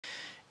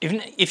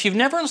If you've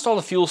never installed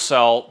a fuel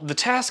cell, the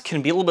task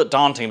can be a little bit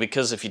daunting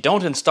because if you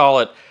don't install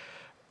it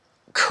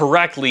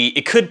correctly,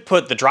 it could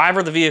put the driver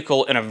of the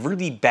vehicle in a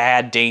really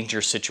bad,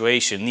 dangerous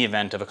situation in the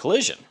event of a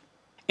collision.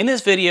 In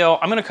this video,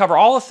 I'm going to cover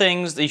all the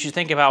things that you should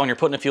think about when you're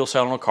putting a fuel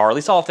cell in a car, at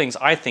least all the things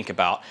I think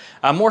about.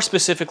 More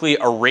specifically,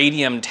 a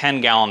radium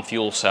 10-gallon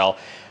fuel cell.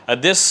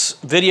 This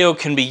video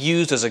can be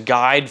used as a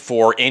guide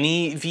for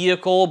any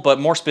vehicle, but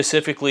more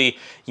specifically,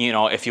 you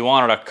know, if you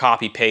wanted to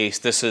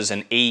copy-paste, this is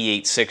an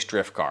 88.6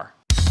 drift car.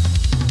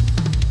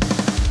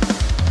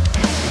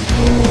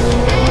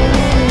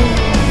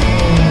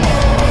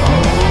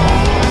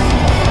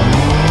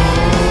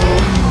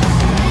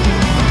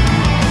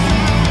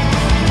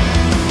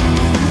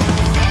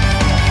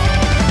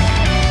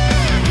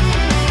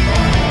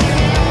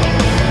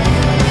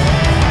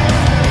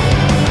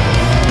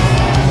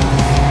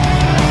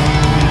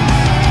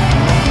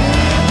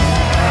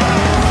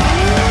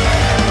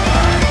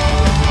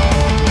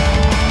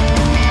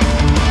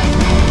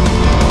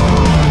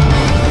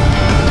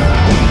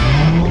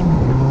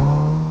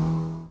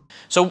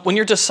 So when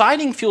you're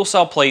deciding fuel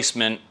cell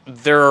placement,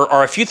 there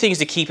are a few things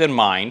to keep in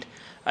mind.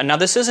 Now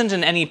this isn't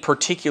in any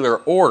particular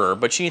order,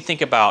 but you need to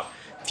think about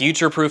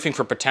future proofing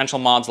for potential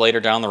mods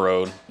later down the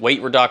road,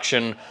 weight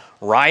reduction,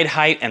 ride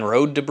height and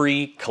road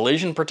debris,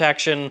 collision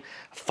protection,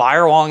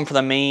 firewalling for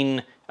the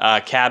main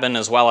cabin,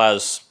 as well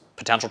as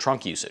potential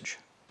trunk usage.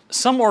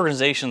 Some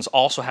organizations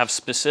also have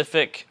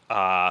specific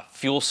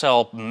fuel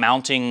cell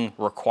mounting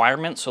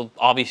requirements, so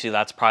obviously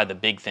that's probably the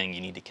big thing you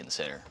need to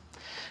consider.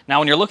 Now,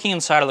 when you're looking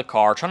inside of the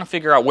car, trying to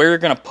figure out where you're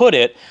going to put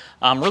it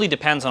really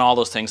depends on all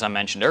those things I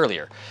mentioned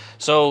earlier.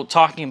 So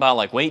talking about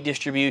like weight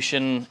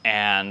distribution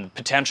and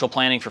potential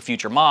planning for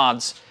future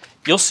mods,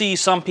 you'll see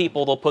some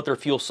people, they'll put their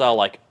fuel cell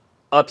like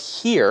up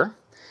here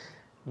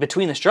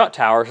between the strut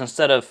towers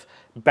instead of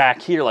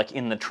back here like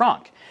in the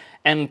trunk.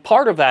 And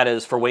part of that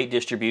is for weight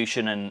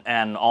distribution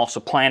and also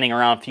planning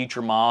around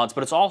future mods,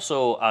 but it's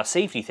also a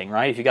safety thing,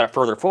 right? If you got it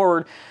further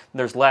forward,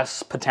 there's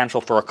less potential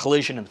for a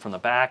collision from the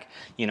back,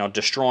 you know,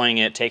 destroying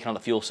it, taking on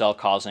the fuel cell,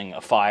 causing a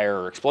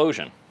fire or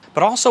explosion.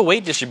 But also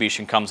weight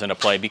distribution comes into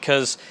play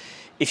because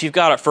if you've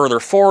got it further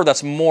forward,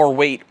 that's more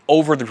weight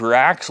over the rear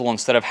axle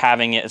instead of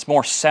having it, it's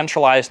more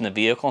centralized in the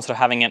vehicle. Instead of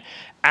having it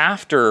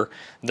after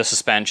the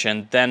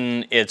suspension,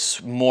 then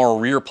it's more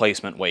rear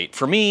placement weight.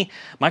 For me,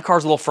 my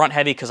car's a little front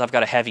heavy because I've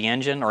got a heavy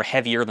engine, or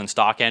heavier than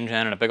stock engine,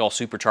 and a big old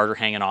supercharger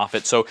hanging off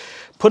it. So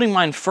putting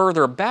mine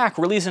further back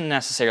really isn't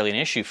necessarily an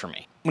issue for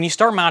me. When you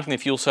start mounting the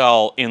fuel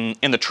cell in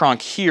the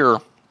trunk here,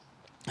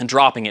 and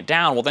dropping it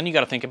down, well then you got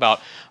to think about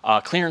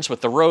clearance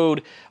with the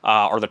road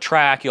or the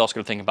track. You also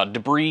got to think about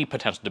debris,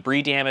 potential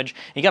debris damage.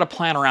 You got to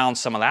plan around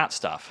some of that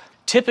stuff.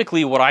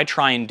 Typically what I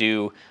try and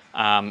do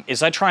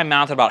is I try and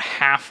mount it about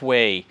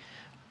halfway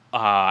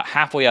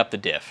up the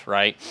diff,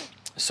 right?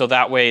 So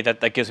that way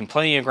that gives me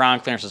plenty of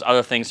ground clearance. There's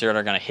other things that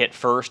are going to hit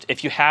first.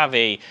 If you have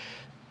a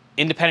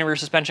independent rear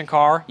suspension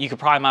car, you could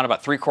probably mount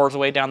about 3/4 of the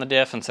way down the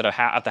diff instead of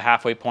at the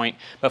halfway point.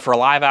 But for a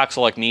live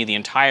axle like me, the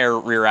entire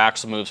rear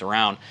axle moves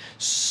around,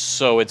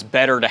 so it's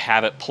better to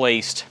have it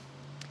placed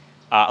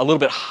a little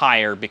bit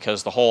higher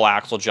because the whole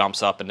axle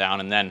jumps up and down,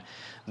 and then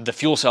the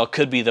fuel cell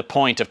could be the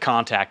point of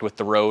contact with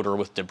the road or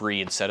with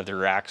debris instead of the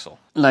rear axle.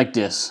 Like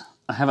this.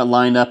 I have it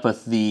lined up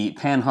with the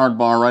pan hard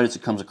bar right as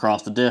it comes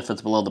across the diff.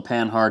 It's below the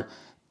pan hard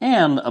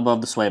and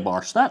above the sway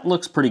bar, so that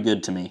looks pretty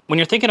good to me. When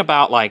you're thinking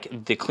about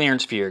like the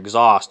clearance for your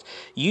exhaust,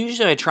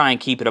 usually I try and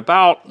keep it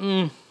about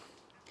an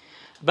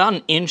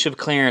inch of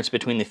clearance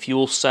between the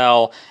fuel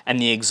cell and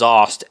the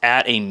exhaust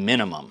at a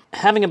minimum.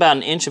 Having about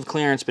an inch of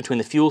clearance between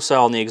the fuel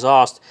cell and the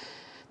exhaust,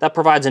 that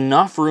provides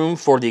enough room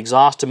for the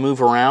exhaust to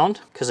move around,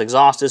 because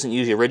exhaust isn't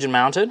usually rigid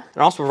mounted. It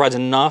also provides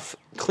enough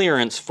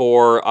clearance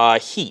for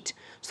heat.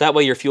 So that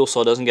way your fuel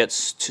cell doesn't get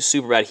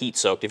super bad heat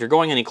soaked. If you're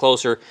going any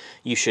closer,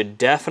 you should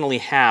definitely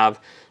have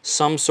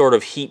some sort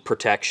of heat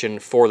protection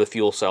for the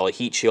fuel cell, a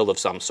heat shield of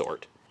some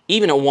sort.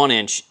 Even at 1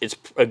 inch, it's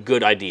a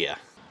good idea.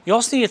 You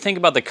also need to think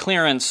about the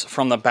clearance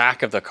from the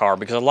back of the car,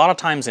 because a lot of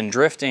times in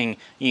drifting,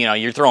 you know,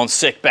 you're throwing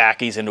sick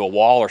backies into a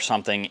wall or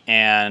something,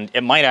 and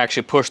it might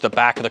actually push the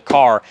back of the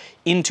car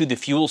into the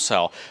fuel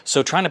cell.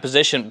 So trying to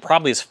position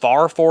probably as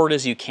far forward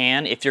as you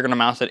can, if you're going to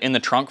mount it in the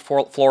trunk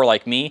floor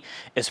like me,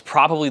 is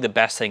probably the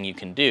best thing you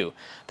can do.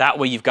 That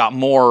way you've got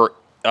more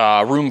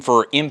room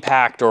for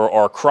impact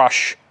or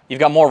crush. You've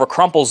got more of a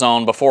crumple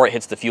zone before it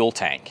hits the fuel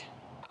tank.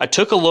 I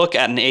took a look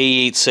at an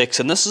 88.6,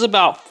 and this is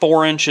about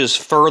 4 inches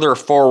further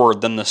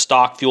forward than the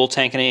stock fuel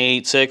tank in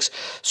 88.6,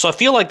 so I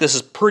feel like this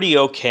is pretty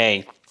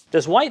okay.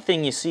 This white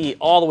thing you see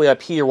all the way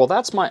up here, well,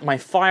 that's my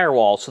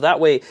firewall, so that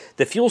way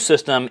the fuel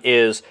system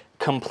is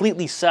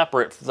completely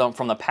separate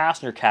from the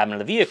passenger cabin of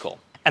the vehicle.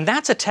 And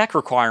that's a tech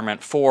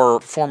requirement for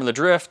Formula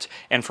Drift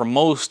and for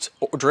most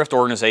drift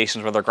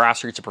organizations, whether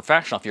grassroots or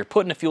professional. If you're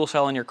putting a fuel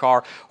cell in your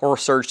car or a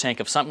surge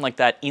tank of something like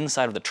that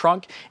inside of the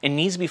trunk, it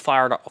needs to be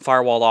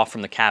firewalled off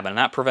from the cabin. And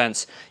that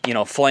prevents, you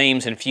know,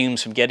 flames and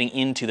fumes from getting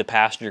into the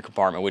passenger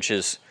compartment, which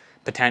is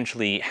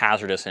potentially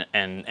hazardous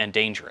and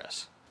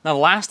dangerous. Now, the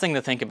last thing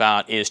to think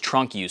about is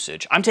trunk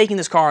usage. I'm taking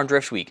this car on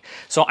Drift Week,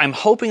 so I'm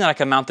hoping that I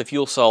can mount the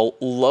fuel cell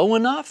low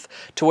enough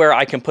to where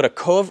I can put a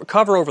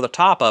cover over the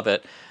top of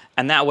it,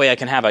 and that way I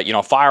can have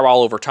a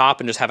firewall over top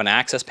and just have an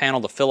access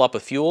panel to fill up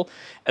with fuel,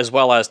 as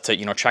well as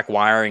to check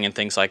wiring and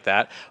things like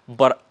that.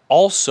 But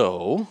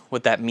also,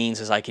 what that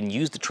means is I can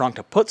use the trunk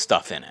to put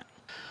stuff in it.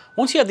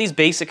 Once you have these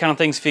basic kind of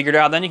things figured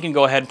out, then you can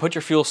go ahead and put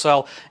your fuel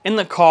cell in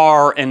the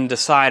car and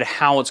decide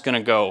how it's going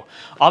to go.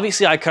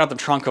 Obviously, I cut out the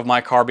trunk of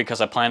my car because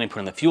I plan on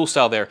putting the fuel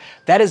cell there.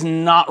 That is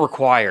not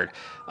required.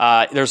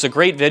 There's a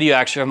great video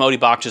actually of Modi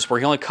Bakshis where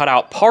he only cut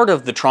out part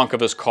of the trunk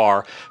of his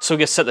car so he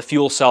can set the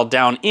fuel cell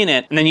down in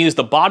it and then use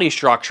the body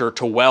structure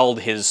to weld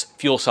his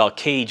fuel cell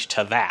cage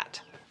to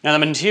that. Now, the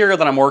material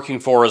that I'm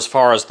working for as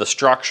far as the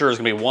structure is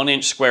going to be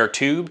 1-inch square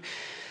tube.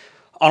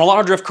 On a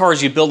lot of drift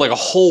cars, you build like a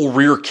whole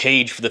rear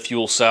cage for the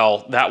fuel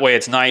cell. That way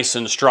it's nice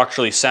and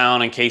structurally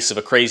sound in case of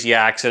a crazy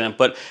accident.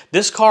 But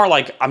this car,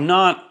 like, I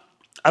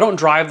don't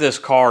drive this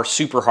car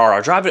super hard.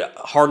 I drive it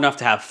hard enough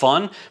to have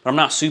fun, but I'm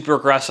not super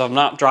aggressive. I'm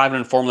not driving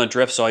in Formula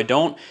Drift, so I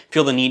don't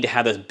feel the need to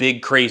have this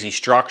big crazy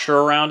structure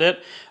around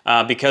it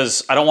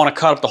because I don't want to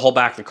cut up the whole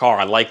back of the car.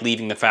 I like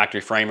leaving the factory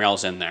frame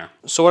rails in there.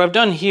 So what I've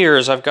done here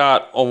is I've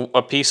got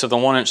a piece of the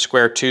 1-inch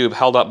square tube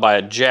held up by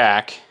a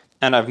jack,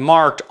 and I've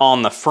marked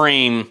on the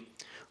frame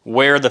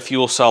where the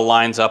fuel cell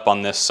lines up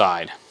on this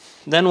side.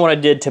 Then what I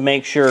did to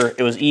make sure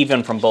it was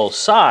even from both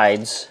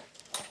sides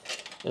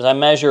is I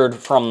measured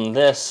from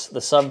the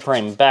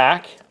subframe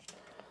back.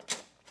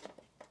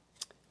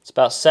 It's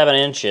about 7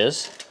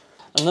 inches.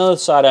 On the other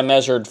side I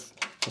measured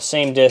the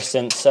same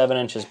distance, 7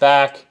 inches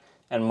back,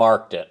 and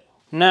marked it.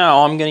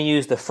 Now I'm going to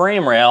use the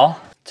frame rail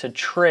to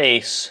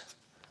trace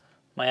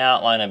my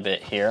outline a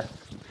bit here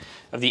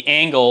of the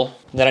angle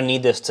that I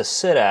need this to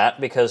sit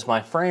at, because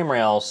my frame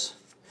rails,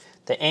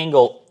 they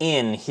angle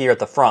in here at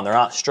the front. They're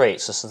not straight,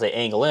 so since they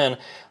angle in,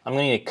 I'm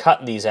going to need to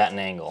cut these at an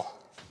angle.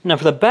 Now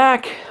for the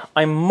back,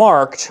 I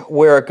marked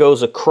where it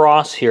goes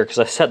across here because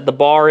I set the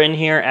bar in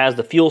here as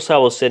the fuel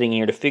cell was sitting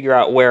here to figure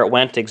out where it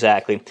went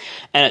exactly.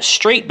 And it's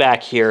straight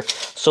back here,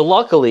 so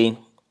luckily,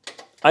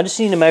 I just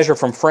need to measure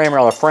from frame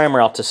rail to frame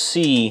rail to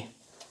see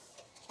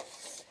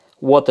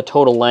what the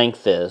total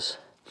length is.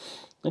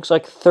 Looks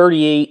like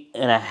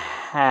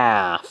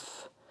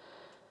 38.5.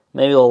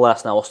 Maybe a little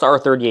less now. We'll start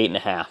with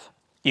 38.5.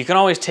 You can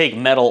always take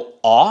metal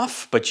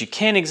off, but you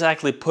can't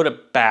exactly put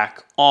it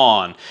back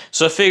on.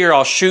 So I figure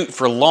I'll shoot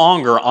for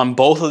longer on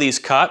both of these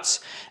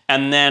cuts,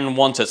 and then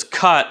once it's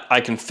cut, I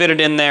can fit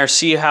it in there,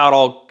 see how it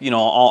all,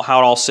 how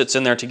it all sits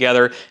in there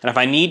together, and if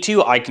I need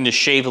to, I can just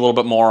shave a little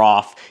bit more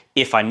off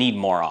if I need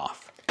more off.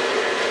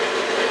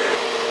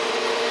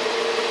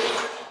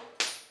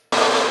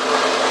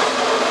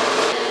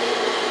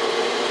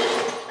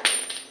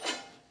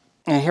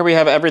 And here we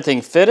have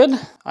everything fitted.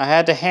 I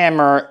had to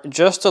hammer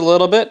just a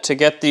little bit to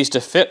get these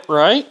to fit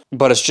right,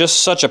 but it's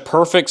just such a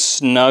perfect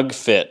snug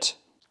fit.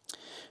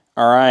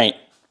 All right,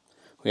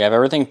 we have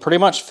everything pretty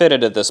much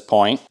fitted at this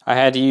point. I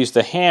had to use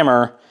the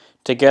hammer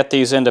to get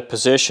these into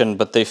position,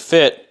 but they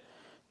fit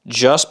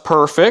just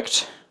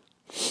perfect.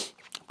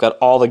 Got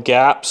all the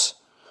gaps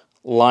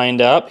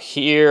lined up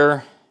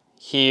here,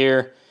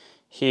 here,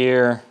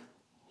 here,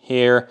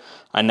 here.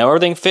 I know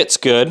everything fits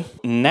good.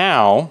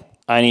 Now,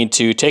 I need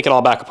to take it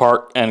all back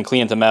apart and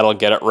clean up the metal and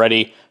get it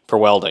ready for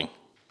welding.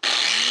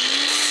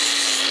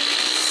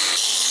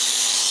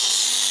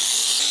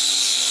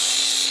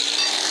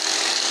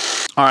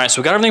 All right,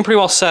 so we got everything pretty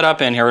well set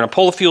up in here. We're gonna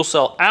pull the fuel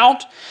cell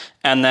out,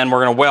 and then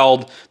we're gonna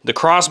weld the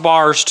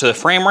crossbars to the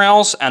frame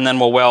rails, and then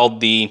we'll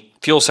weld the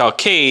fuel cell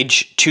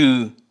cage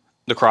to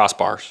the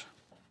crossbars.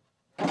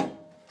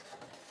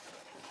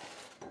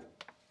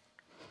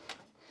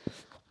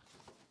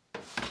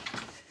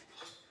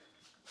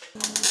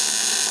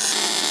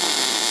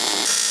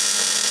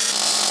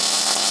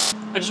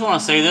 I just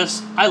want to say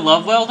this, I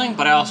love welding,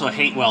 but I also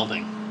hate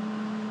welding.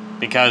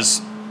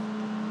 Because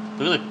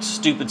look at the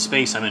stupid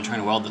space I'm in trying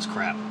to weld this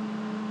crap.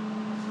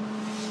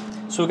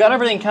 So we've got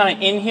everything kind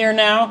of in here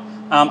now.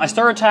 I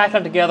started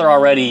tacking it together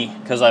already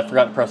because I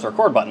forgot to press the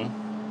record button.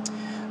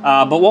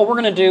 But what we're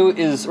going to do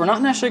is, we're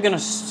not necessarily going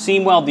to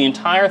seam weld the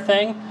entire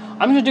thing.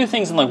 I'm going to do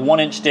things in like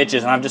 1-inch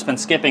stitches, and I've just been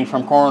skipping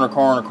from corner to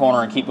corner to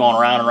corner and keep going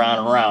around and around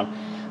and around.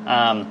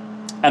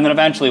 And then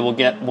eventually we'll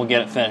get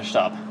it finished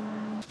up.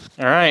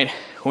 All right,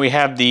 we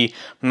have the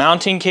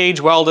mounting cage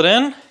welded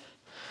in.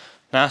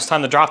 Now it's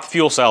time to drop the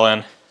fuel cell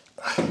in.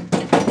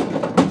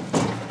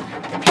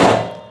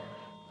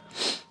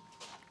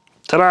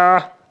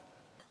 Ta-da!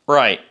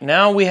 Right,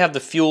 now we have the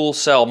fuel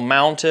cell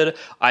mounted.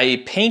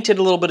 I painted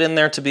a little bit in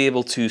there to be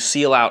able to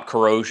seal out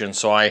corrosion.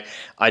 So I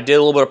did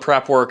a little bit of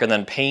prep work and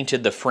then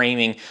painted the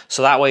framing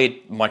so that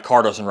way my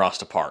car doesn't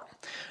rust apart.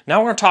 Now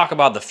we're going to talk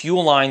about the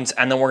fuel lines,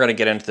 and then we're going to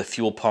get into the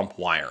fuel pump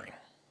wiring.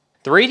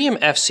 The Radium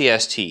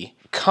FCST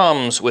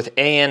comes with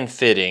AN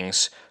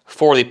fittings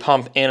for the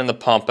pump in and the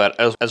pump out,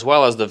 as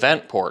well as the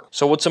vent port.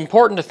 So what's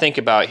important to think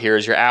about here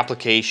is your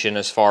application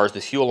as far as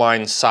the fuel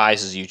line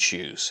sizes you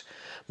choose.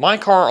 My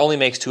car only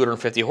makes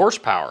 250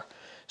 horsepower,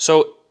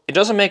 so It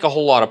doesn't make a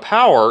whole lot of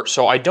power,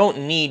 so I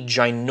don't need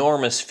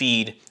ginormous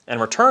feed and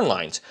return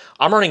lines.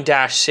 I'm running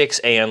 -6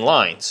 AN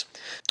lines.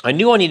 I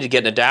knew I needed to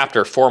get an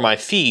adapter for my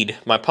feed,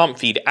 my pump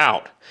feed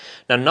out.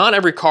 Now, not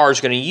every car is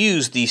going to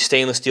use these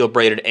stainless steel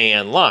braided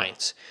AN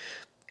lines.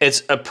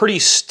 It's a pretty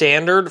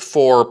standard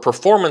for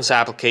performance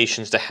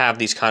applications to have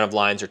these kind of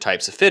lines or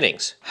types of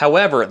fittings.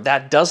 However,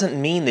 that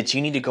doesn't mean that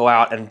you need to go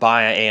out and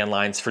buy AN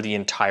lines for the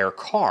entire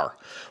car.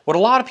 What a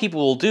lot of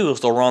people will do is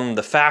they'll run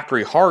the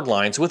factory hard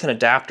lines with an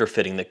adapter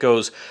fitting that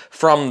goes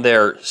from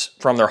their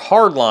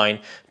hard line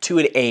to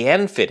an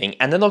AN fitting,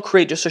 and then they'll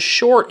create just a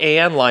short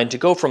AN line to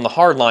go from the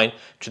hard line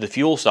to the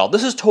fuel cell.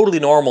 This is totally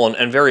normal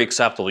and very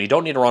acceptable. You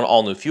don't need to run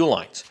all new fuel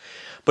lines.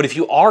 But if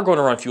you are going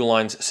to run fuel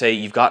lines, say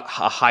you've got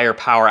a higher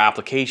power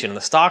application and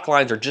the stock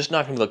lines are just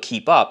not going to be able to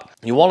keep up,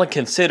 you want to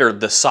consider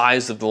the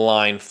size of the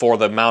line for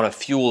the amount of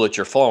fuel that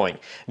you're flowing.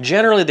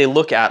 Generally, they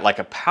look at like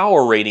a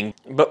power rating,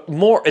 but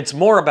it's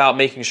more about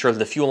making sure that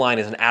the fuel line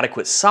is an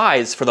adequate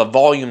size for the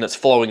volume that's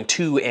flowing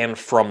to and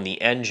from the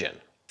engine.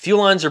 Fuel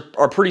lines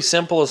are pretty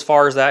simple as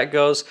far as that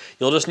goes.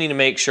 You'll just need to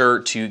make sure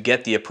to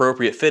get the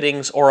appropriate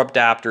fittings or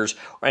adapters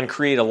and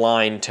create a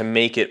line to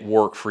make it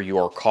work for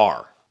your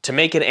car. To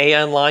make an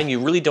AN line, you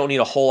really don't need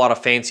a whole lot of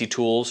fancy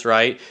tools,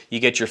 right? You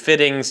get your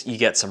fittings, you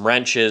get some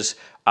wrenches,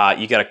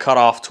 you get a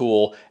cutoff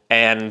tool,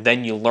 and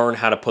then you learn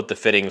how to put the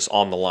fittings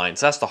on the lines.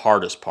 That's the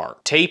hardest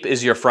part. Tape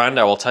is your friend,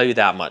 I will tell you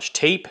that much.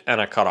 Tape and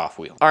a cutoff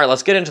wheel. All right,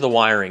 let's get into the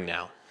wiring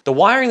now. The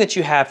wiring that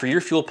you have for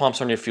your fuel pumps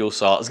on your fuel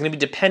cell is going to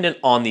be dependent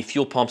on the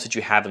fuel pumps that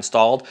you have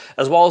installed,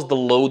 as well as the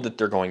load that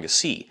they're going to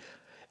see.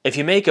 If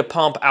you make a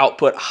pump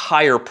output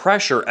higher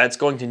pressure, it's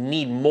going to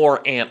need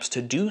more amps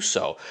to do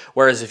so.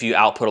 Whereas if you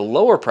output a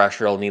lower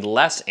pressure, it'll need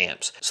less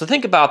amps. So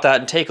think about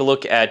that and take a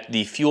look at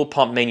the fuel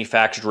pump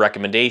manufacturer's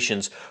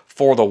recommendations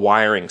for the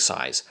wiring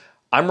size.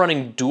 I'm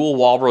running dual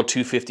Walbro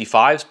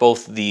 255s,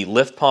 both the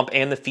lift pump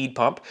and the feed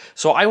pump.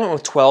 So I went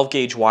with 12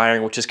 gauge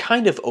wiring, which is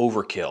kind of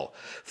overkill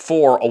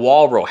for a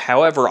Walbro.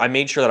 However, I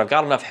made sure that I've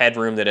got enough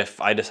headroom that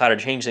if I decide to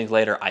change things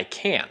later, I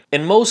can.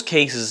 In most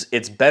cases,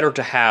 it's better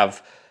to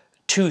have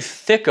too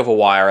thick of a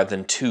wire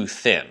than too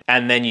thin.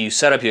 And then you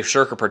set up your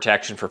circuit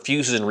protection for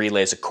fuses and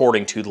relays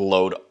according to the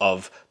load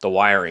of the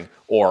wiring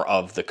or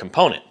of the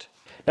component.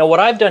 Now what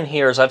I've done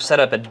here is I've set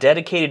up a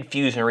dedicated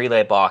fuse and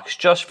relay box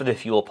just for the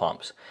fuel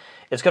pumps.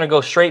 It's going to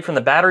go straight from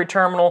the battery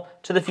terminal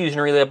to the fuse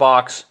and relay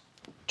box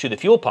to the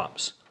fuel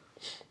pumps.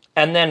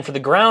 And then for the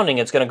grounding,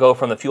 it's going to go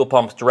from the fuel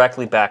pumps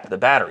directly back to the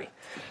battery.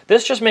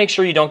 This just makes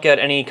sure you don't get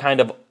any kind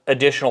of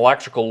additional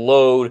electrical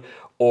load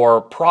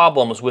or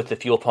problems with the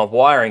fuel pump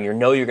wiring. You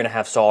know you're going to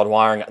have solid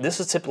wiring. This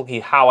is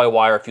typically how I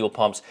wire fuel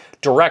pumps,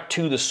 direct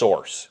to the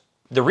source.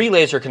 The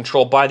relays are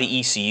controlled by the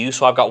ECU,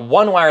 so I've got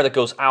one wire that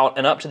goes out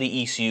and up to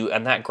the ECU,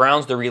 and that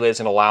grounds the relays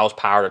and allows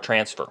power to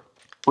transfer.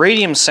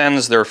 Radium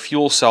sends their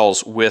fuel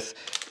cells with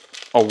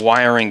a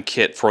wiring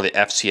kit for the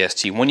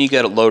FCST. When you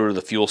get it loaded to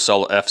the fuel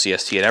cell,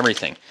 FCST and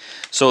everything.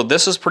 So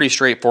this is pretty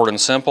straightforward and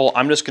simple.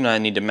 I'm just going to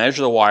need to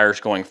measure the wires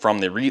going from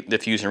the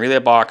fuse and relay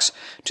box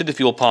to the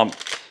fuel pump,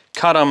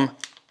 cut them,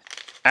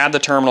 add the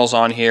terminals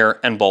on here,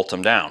 and bolt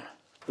them down.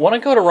 When I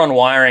go to run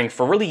wiring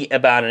for really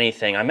about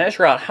anything, I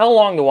measure out how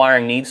long the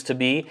wiring needs to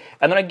be,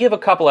 and then I give a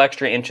couple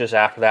extra inches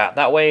after that.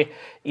 That way,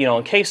 you know,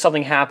 in case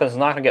something happens, it's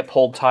not going to get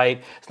pulled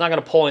tight, it's not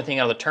going to pull anything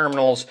out of the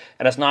terminals,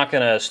 and it's not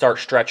going to start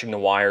stretching the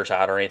wires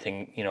out or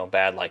anything, you know,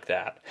 bad like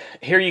that.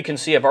 Here you can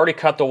see I've already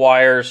cut the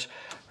wires.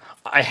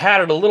 I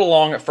had it a little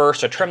long at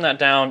first, so I trimmed that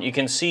down. You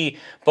can see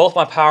both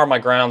my power and my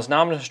grounds.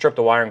 Now I'm going to strip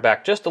the wiring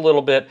back just a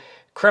little bit,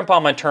 crimp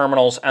on my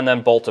terminals, and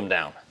then bolt them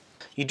down.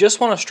 You just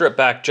want to strip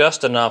back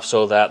just enough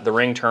so that the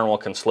ring terminal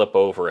can slip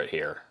over it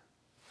here.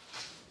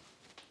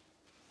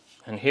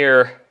 And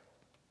here,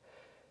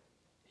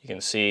 you can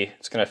see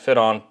it's going to fit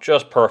on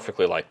just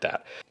perfectly like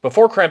that.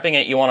 Before crimping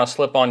it, you want to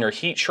slip on your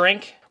heat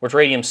shrink, which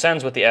Radium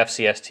sends with the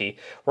FCST.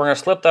 We're going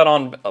to slip that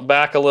on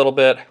back a little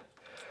bit.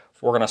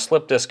 We're going to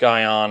slip this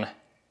guy on.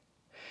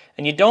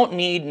 And you don't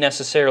need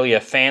necessarily a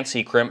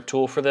fancy crimp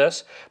tool for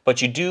this,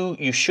 but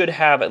you should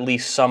have at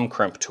least some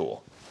crimp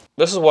tool.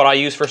 This is what I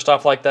use for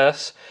stuff like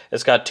this.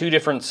 It's got two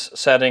different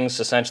settings,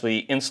 essentially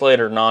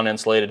insulated or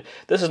non-insulated.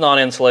 This is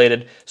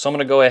non-insulated, so I'm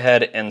going to go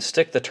ahead and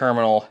stick the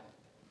terminal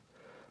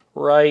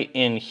right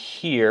in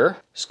here,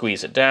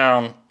 squeeze it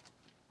down,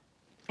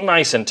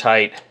 nice and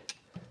tight,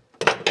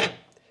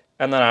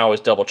 and then I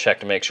always double check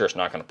to make sure it's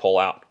not going to pull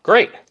out.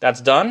 Great,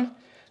 that's done.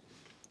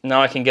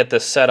 Now I can get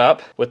this set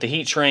up with the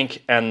heat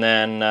shrink and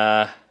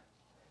then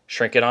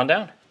shrink it on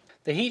down.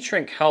 The heat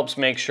shrink helps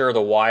make sure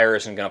the wire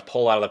isn't going to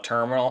pull out of the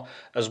terminal,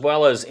 as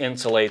well as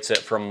insulates it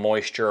from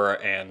moisture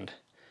and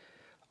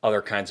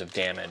other kinds of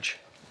damage.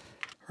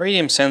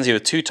 Radium sends you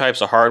with two types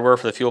of hardware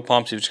for the fuel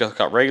pumps. You've just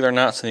got regular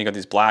nuts and you've got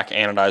these black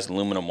anodized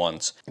aluminum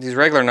ones. These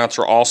regular nuts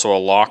are also a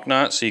lock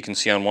nut, so you can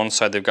see on one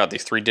side they've got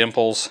these three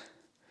dimples,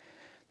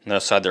 and the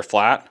other side they're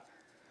flat.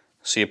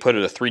 So you put it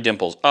with three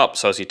dimples up,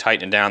 so as you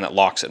tighten it down, that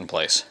locks it in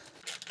place.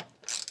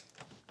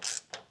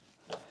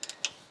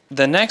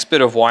 The next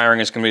bit of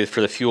wiring is going to be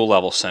for the fuel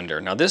level sender.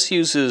 Now this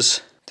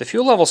uses The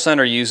fuel level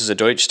sender uses a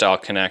Deutsch style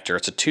connector.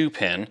 It's a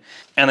 2-pin,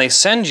 and they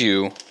send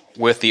you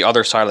with the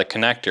other side of the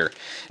connector.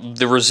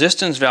 The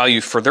resistance value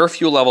for their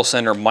fuel level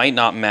sender might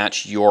not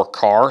match your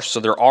car,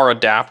 so there are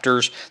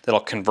adapters that'll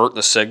convert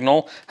the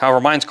signal. However,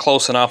 mine's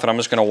close enough and I'm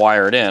just gonna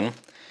wire it in.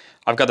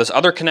 I've got this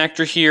other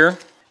connector here,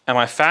 and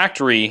my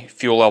factory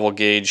fuel level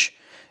gauge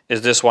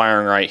is this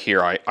wiring right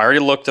here. I already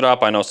looked it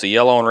up. I know it's the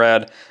yellow and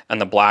red and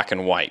the black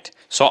and white.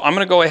 So I'm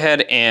gonna go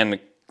ahead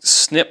and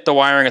snip the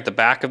wiring at the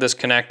back of this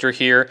connector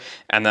here,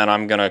 and then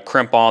I'm gonna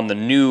crimp on the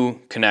new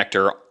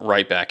connector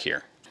right back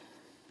here.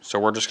 So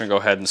we're just gonna go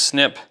ahead and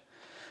snip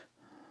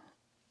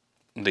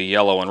the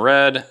yellow and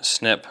red,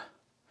 snip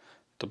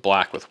the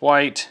black with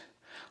white.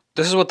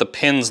 This is what the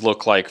pins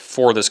look like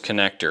for this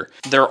connector.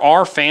 There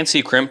are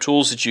fancy crimp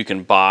tools that you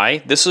can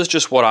buy. This is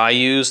just what I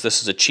use.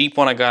 This is a cheap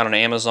one I got on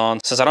Amazon.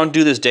 Since I don't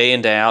do this day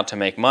in, day out to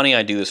make money,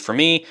 I do this for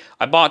me.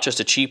 I bought just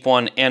a cheap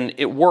one and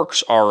it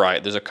works all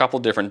right. There's a couple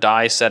different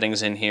die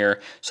settings in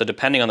here. So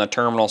depending on the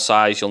terminal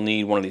size, you'll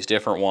need one of these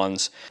different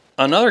ones.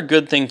 Another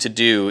good thing to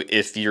do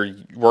if you're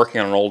working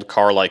on an old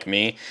car like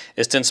me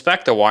is to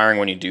inspect the wiring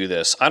when you do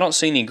this. I don't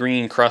see any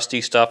green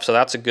crusty stuff, so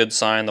that's a good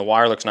sign. The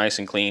wire looks nice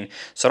and clean,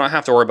 so I don't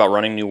have to worry about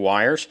running new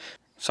wires.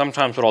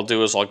 Sometimes what I'll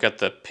do is I'll get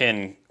the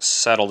pin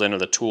settled into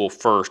the tool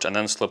first and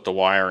then slip the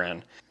wire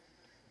in.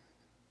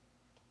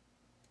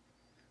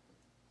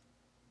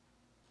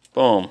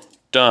 Boom,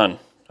 done.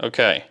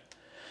 Okay,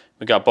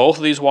 we got both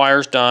of these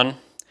wires done.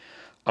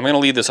 I'm gonna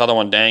leave this other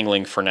one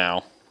dangling for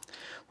now.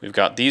 We've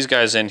got these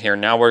guys in here.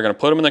 Now we're gonna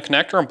put them in the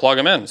connector and plug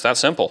them in. It's that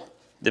simple.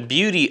 The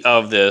beauty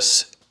of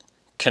this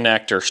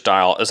connector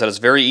style is that it's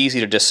very easy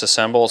to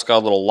disassemble. It's got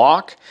a little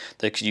lock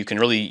that you can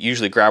really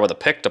usually grab with a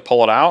pick to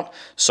pull it out.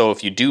 So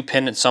if you do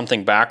pin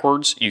something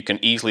backwards, you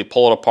can easily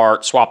pull it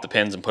apart, swap the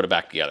pins, and put it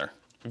back together.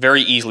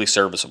 Very easily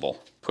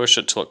serviceable. Push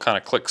it till it kind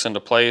of clicks into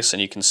place,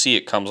 and you can see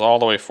it comes all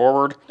the way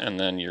forward,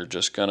 and then you're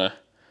just gonna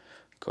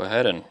go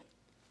ahead and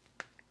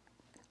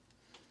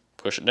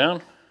push it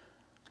down,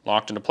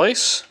 locked into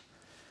place.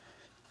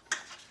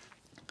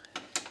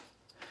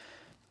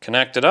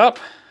 Connect it up.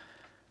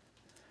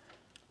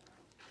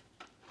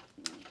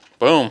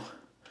 Boom.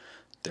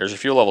 There's your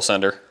fuel level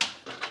sender.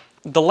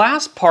 The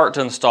last part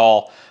to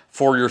install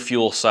for your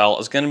fuel cell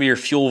is going to be your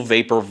fuel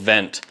vapor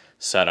vent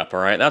setup,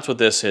 all right? That's what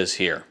this is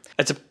here.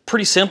 It's a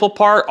pretty simple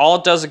part. All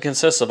it does is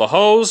consists of a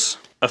hose,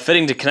 a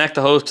fitting to connect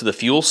the hose to the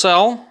fuel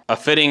cell, a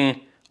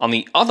fitting on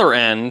the other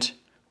end,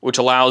 which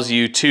allows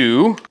you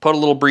to put a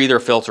little breather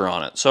filter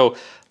on it. So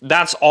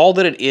that's all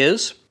that it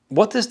is.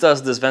 What this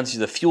does, this vents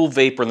the fuel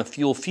vapor and the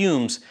fuel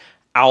fumes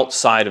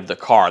outside of the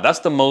car. That's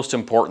the most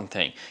important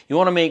thing. You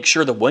want to make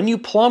sure that when you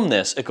plumb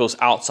this, it goes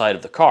outside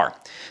of the car.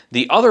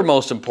 The other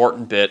most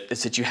important bit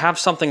is that you have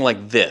something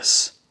like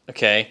this,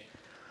 okay?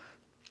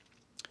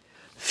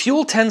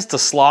 Fuel tends to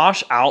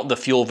slosh out the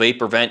fuel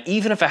vapor vent,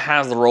 even if it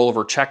has the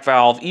rollover check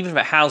valve, even if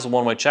it has the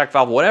one-way check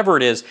valve, whatever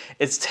it is,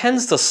 it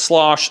tends to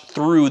slosh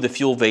through the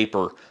fuel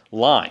vapor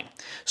line.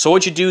 So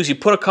what you do is you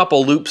put a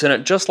couple loops in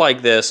it just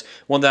like this.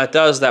 What that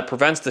does, that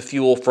prevents the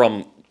fuel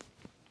from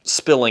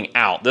spilling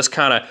out. This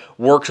kind of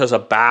works as a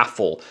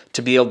baffle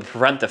to be able to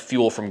prevent the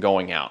fuel from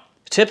going out.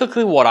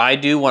 Typically what I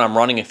do when I'm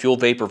running a fuel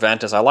vapor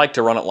vent is I like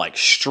to run it like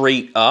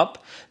straight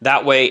up.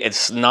 That way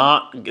it's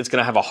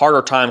gonna have a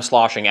harder time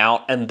sloshing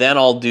out, and then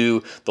I'll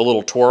do the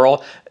little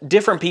twirl.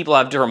 Different people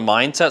have different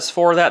mindsets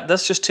for that.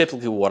 That's just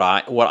typically what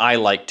I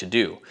like to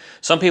do.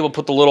 Some people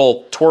put the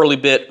little twirly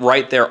bit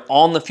right there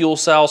on the fuel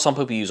cell. Some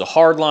people use a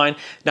hard line.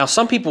 Now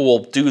some people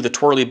will do the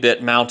twirly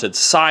bit mounted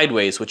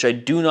sideways, which I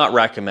do not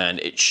recommend.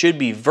 It should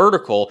be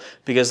vertical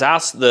because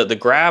that's the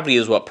gravity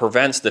is what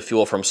prevents the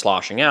fuel from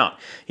sloshing out.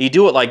 You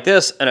do it like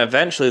this and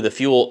eventually the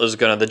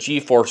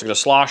G-force is gonna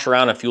slosh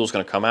around and fuel's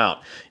gonna come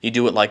out. You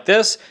do it like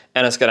this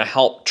and it's gonna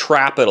help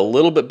trap it a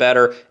little bit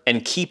better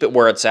and keep it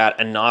where it's at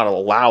and not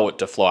allow it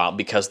to flow out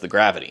because of the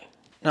gravity.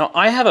 Now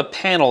I have a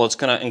panel that's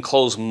going to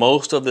enclose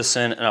most of this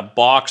in a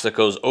box that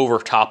goes over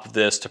top of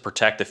this to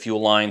protect the fuel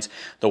lines,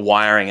 the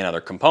wiring, and other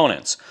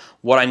components.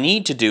 What I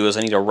need to do is I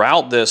need to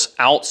route this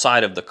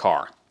outside of the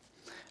car.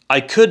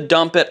 I could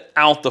dump it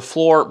out the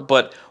floor,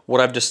 but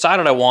what I've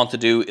decided I want to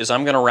do is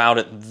I'm going to route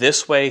it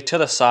this way to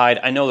the side.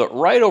 I know that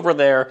right over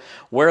there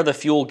where the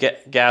fuel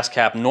gas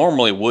cap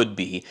normally would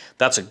be,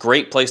 that's a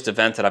great place to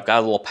vent it. I've got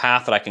a little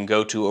path that I can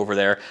go to over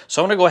there.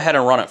 So I'm going to go ahead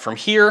and run it from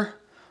here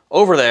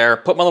over there,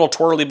 put my little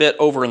twirly bit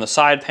over in the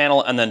side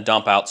panel, and then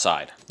dump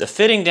outside. The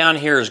fitting down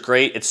here is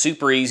great. It's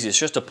super easy. It's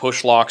just a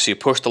push lock, so you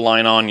push the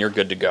line on, you're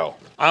good to go.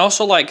 I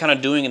also like kind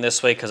of doing it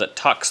this way because it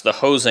tucks the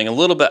hosing a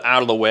little bit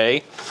out of the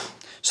way,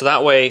 so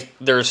that way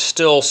there's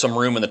still some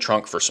room in the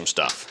trunk for some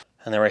stuff.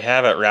 And there we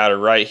have it, routed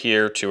right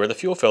here to where the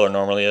fuel filler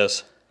normally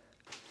is.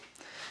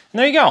 And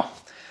there you go.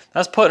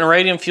 That's putting a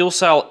radium fuel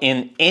cell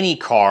in any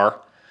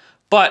car,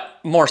 but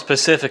more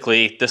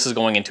specifically, this is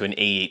going into an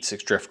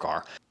 886 drift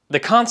car. The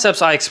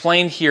concepts I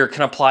explained here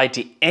can apply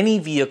to any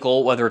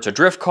vehicle, whether it's a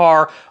drift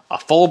car, a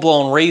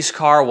full-blown race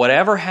car,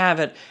 whatever have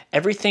it.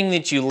 Everything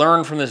that you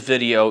learn from this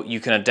video,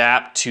 you can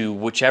adapt to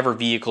whichever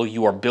vehicle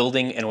you are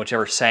building and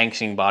whichever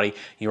sanctioning body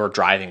you are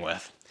driving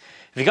with.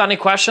 If you got any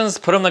questions,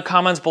 put them in the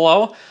comments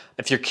below.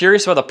 If you're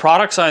curious about the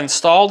products I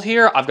installed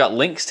here, I've got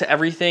links to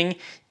everything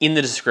in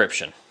the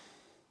description.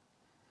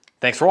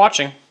 Thanks for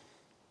watching.